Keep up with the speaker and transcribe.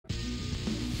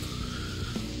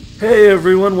Hey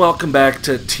everyone, welcome back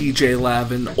to TJ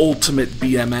Lavin Ultimate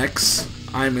BMX.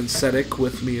 I'm Insetic,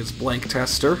 with me is Blank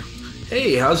Tester.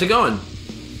 Hey, how's it going?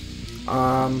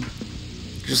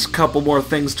 Just a couple more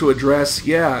things to address.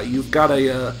 Yeah, you've got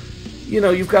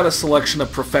a selection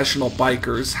of professional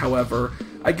bikers. However,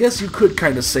 I guess you could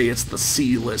kind of say it's the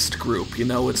C-list group. You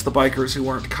know, it's the bikers who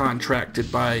weren't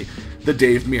contracted by the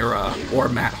Dave Mirra or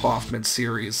Matt Hoffman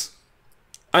series.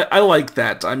 I like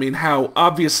that. I mean, how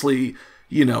obviously,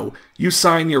 you know, you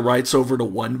sign your rights over to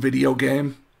one video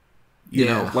game. You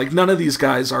know, like none of these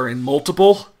guys are in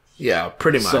multiple. Yeah,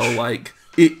 pretty much. So like,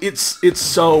 it's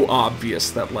so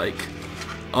obvious that like,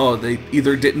 oh, they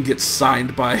either didn't get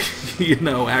signed by, you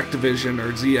know, Activision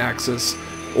or Z-Axis,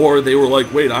 or they were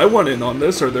like, wait, I want in on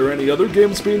this. Are there any other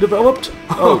games being developed?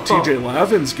 Oh, TJ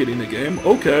Lavin's getting a game.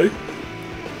 Okay.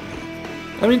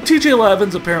 I mean, TJ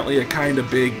Lavin's apparently a kind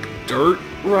of big dirt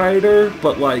rider,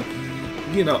 but like,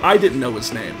 you know, I didn't know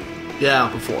his name.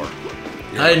 Yeah. Before.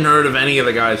 I hadn't heard of any of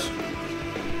the guys.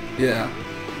 Yeah.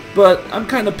 But I'm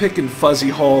kind of picking Fuzzy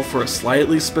Hall for a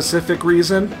slightly specific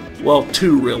reason. Well,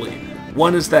 two really.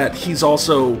 One is that he's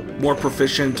also more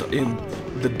proficient in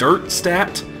the dirt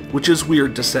stat, which is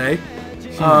weird to say.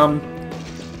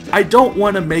 I don't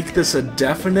want to make this a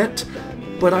definite,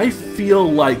 but I feel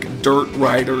like dirt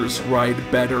riders ride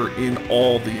better in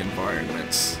all the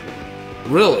environments.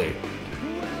 Really?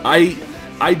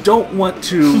 I don't want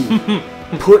to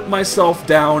put myself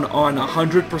down on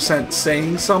 100%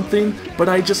 saying something, but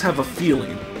I just have a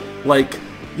feeling. Like,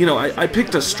 you know, I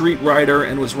picked a street rider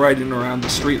and was riding around the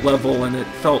street level, and it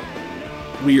felt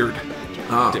weird.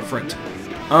 Different.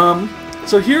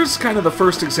 So here's kind of the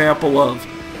first example of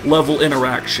level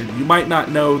interaction. You might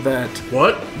not know that...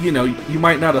 What? You know, you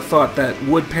might not have thought that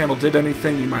wood panel did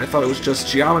anything. You might have thought it was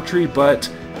just geometry,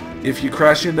 but if you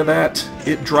crash into that,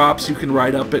 it drops, you can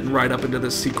ride up it and ride up into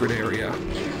this secret area.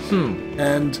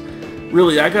 And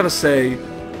really, I gotta say,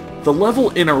 the level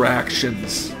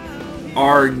interactions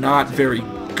are not very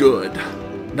good.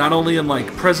 Not only in,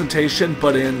 like, presentation,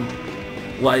 but in,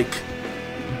 like,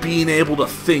 being able to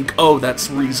think, oh, that's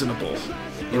reasonable.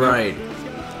 You know? Right.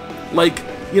 Like,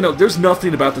 you know, there's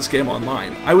nothing about this game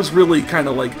online. I was really kind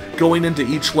of, like, going into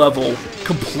each level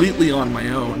completely on my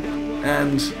own.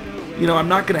 And, you know, I'm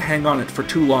not going to hang on it for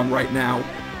too long right now.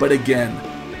 But again,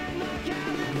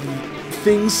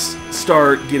 things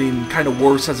start getting kind of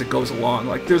worse as it goes along.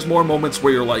 Like, there's more moments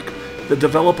where you're like, the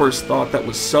developers thought that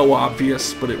was so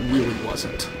obvious, but it really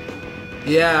wasn't.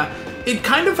 Yeah, it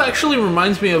kind of actually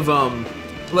reminds me of,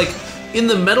 like, in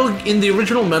the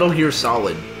original Metal Gear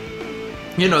Solid,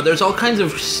 you know, there's all kinds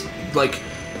of, like,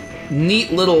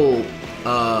 neat little,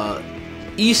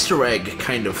 Easter egg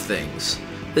kind of things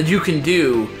that you can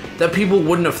do that people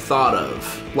wouldn't have thought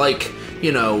of. Like,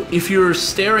 you know, if you're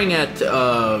staring at,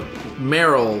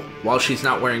 Meryl while she's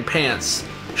not wearing pants,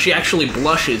 she actually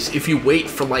blushes if you wait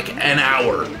for like an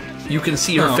hour. You can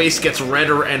see her face gets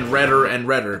redder and redder and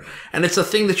redder, and it's a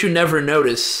thing that you never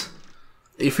notice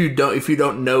if you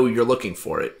don't know you're looking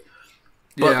for it.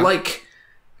 But like,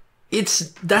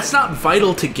 that's not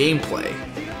vital to gameplay.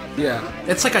 Yeah,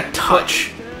 it's like a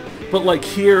touch. But like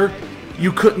here,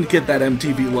 you couldn't get that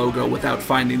MTV logo without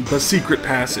finding the secret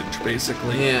passage,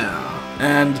 basically. Yeah.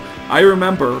 And I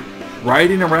remember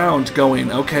riding around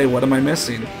going, okay, what am I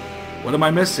missing? What am I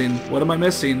missing? What am I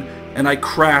missing? And I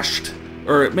crashed,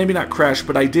 or maybe not crashed,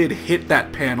 but I did hit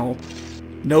that panel,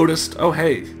 noticed, oh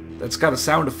hey, that's got a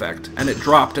sound effect, and it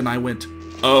dropped, and I went,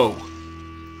 oh.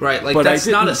 Right, like, but that's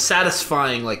not a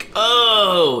satisfying, like,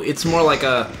 oh, it's more like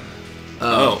a,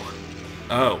 oh,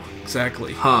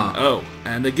 exactly. Huh. Oh,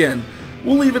 and again,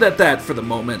 we'll leave it at that for the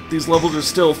moment. These levels are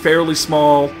still fairly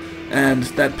small, and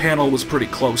that panel was pretty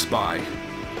close by.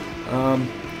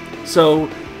 So,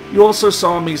 you also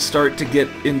saw me start to get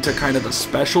into kind of the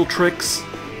special tricks.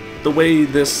 The way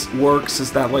this works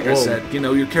is that, like I said, you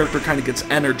know, your character kind of gets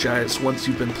energized once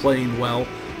you've been playing well.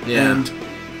 Yeah. And,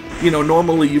 you know,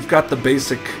 normally you've got the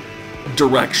basic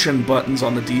direction buttons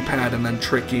on the D-pad and then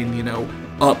tricking, you know,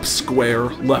 up square,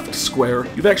 left square.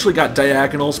 You've actually got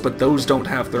diagonals, but those don't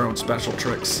have their own special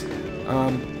tricks.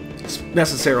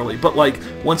 Necessarily, but like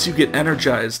once you get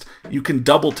energized, you can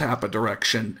double tap a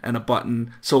direction and a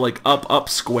button, so like up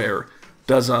square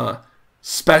does a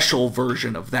special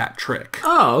version of that trick.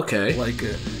 Oh, okay. Like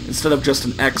instead of just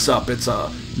an X up, it's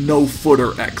a no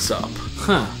footer X up.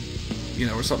 Huh. You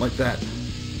know, or something like that.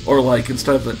 Or like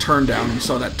instead of the turn down, you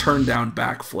saw that turn down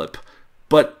backflip.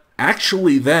 But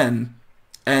actually then,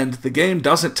 and the game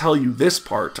doesn't tell you this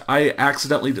part, I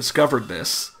accidentally discovered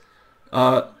this.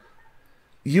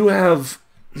 You have...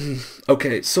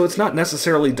 Okay, so it's not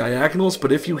necessarily diagonals,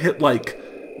 but if you hit, like,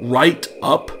 right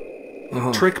up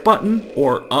trick button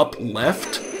or up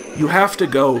left, you have to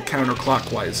go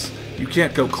counterclockwise. You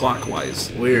can't go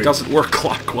clockwise. Weird. It doesn't work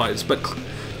clockwise, but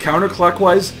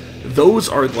counterclockwise, those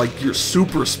are like your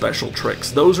super special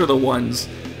tricks. Those are the ones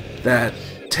that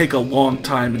take a long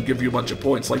time and give you a bunch of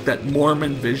points. Like that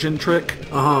Mormon Vision trick,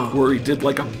 where he did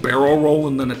like a barrel roll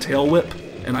and then a tail whip,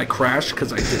 and I crashed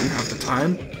because I didn't have the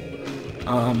time.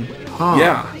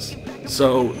 Yeah,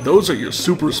 so those are your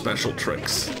super special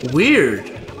tricks.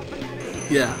 Weird.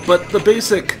 Yeah, but the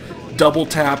basic double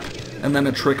tap and then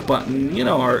a trick button, you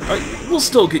know, will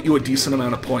still get you a decent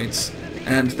amount of points,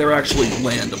 and they're actually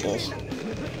landable.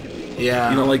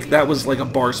 Yeah. You know, like that was like a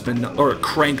bar spin or a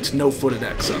cranked no-footed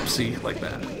X up, see, like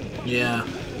that. Yeah.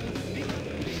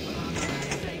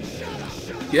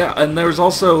 Yeah, and there's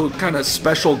also kind of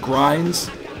special grinds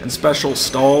and special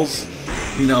stalls.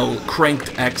 You know,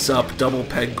 cranked X up, double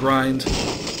peg grind.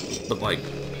 But like,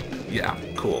 yeah,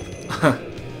 cool.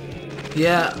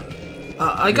 Yeah.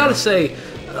 I gotta say,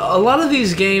 a lot of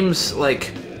these games,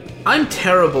 like, I'm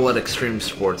terrible at extreme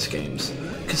sports games.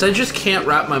 Because I just can't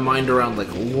wrap my mind around,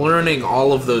 like, learning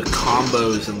all of the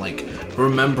combos and, like,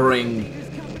 remembering,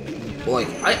 like,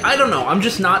 I don't know, I'm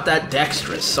just not that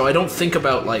dexterous, so I don't think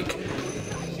about, like,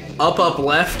 up,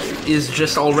 left is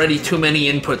just already too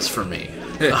many inputs for me.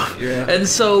 Yeah. And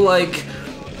so, like,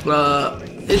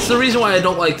 it's the reason why I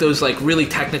don't like those, like, really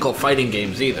technical fighting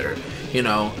games either, you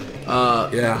know?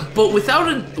 Yeah. But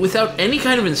without any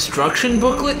kind of instruction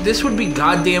booklet, this would be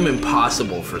goddamn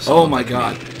impossible for someone. Oh my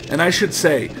god. And I should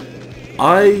say,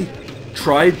 I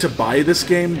tried to buy this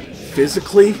game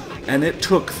physically, and it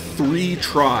took 3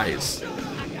 tries.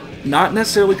 Not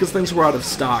necessarily because things were out of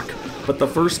stock, but the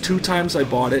first 2 times I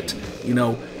bought it, you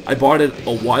know, I bought it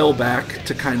a while back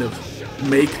to kind of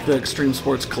make the Extreme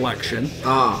Sports Collection.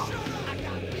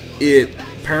 It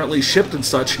apparently shipped and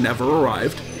such, never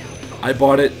arrived. I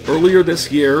bought it earlier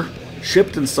this year,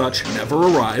 shipped and such, never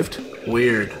arrived.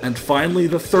 Weird. And finally,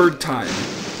 the 3rd time,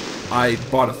 I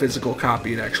bought a physical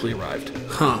copy, it actually arrived.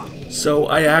 So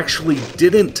I actually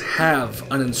didn't have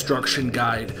an instruction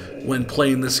guide when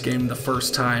playing this game the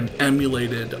first time,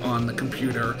 emulated on the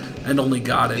computer, and only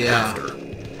got it after.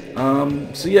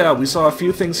 So yeah, we saw a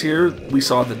few things here. We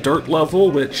saw the dirt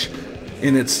level, which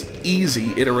in its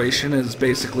easy iteration is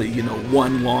basically, you know,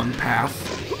 one long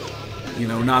path. You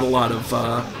know, not a lot of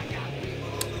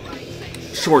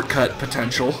shortcut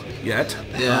potential yet.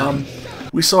 Yeah.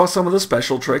 We saw some of the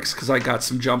special tricks, because I got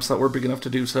some jumps that were big enough to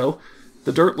do so.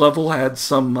 The dirt level had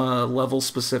some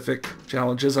level-specific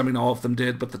challenges. I mean, all of them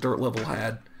did, but the dirt level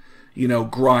had, you know,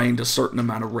 grind a certain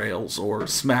amount of rails, or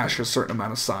smash a certain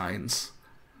amount of signs.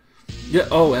 Yeah,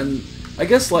 oh, and I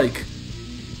guess, like,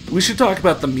 we should talk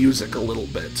about the music a little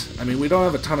bit. I mean, we don't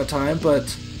have a ton of time,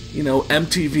 but, you know,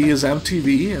 MTV is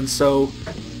MTV, and so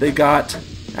they got...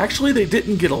 Actually, they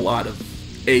didn't get a lot of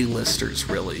A-listers,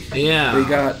 really. Yeah. They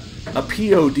got a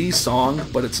POD song,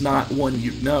 but it's not one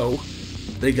you'd know.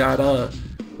 They got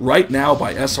Right Now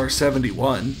by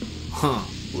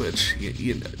SR71, which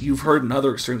you've heard in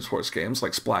other Extreme Sports games,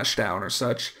 like Splashdown or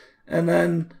such. And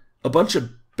then a bunch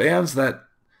of bands that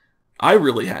I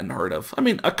really hadn't heard of. I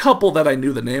mean, a couple that I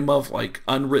knew the name of, like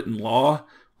Unwritten Law,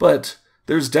 but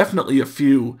there's definitely a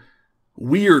few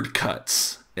weird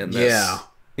cuts in this. Yeah.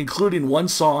 Including one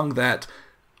song that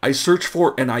I search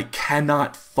for and I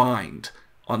cannot find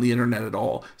on the internet at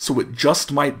all. So it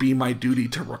just might be my duty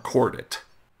to record it.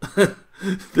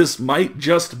 This might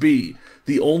just be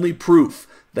the only proof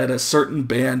that a certain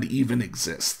band even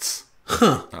exists.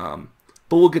 But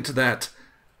we'll get to that.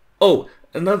 Oh,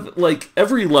 another, like,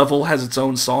 every level has its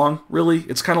own song, really.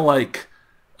 It's kind of like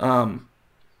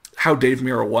how Dave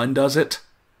Mirra 1 does it.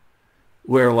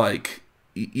 Where, like,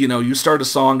 you know, you start a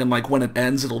song and, like, when it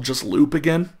ends, it'll just loop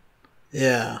again.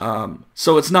 Yeah.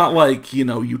 So it's not like, you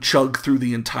know, you chug through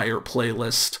the entire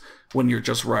playlist when you're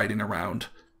just riding around.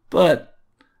 But,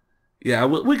 yeah,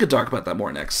 we could talk about that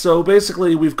more next. So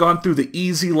basically, we've gone through the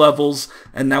easy levels,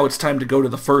 and now it's time to go to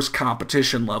the first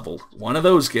competition level. One of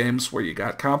those games where you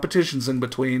got competitions in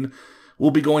between.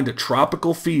 We'll be going to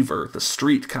Tropical Fever, the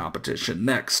street competition,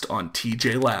 next on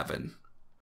TJ Lavin.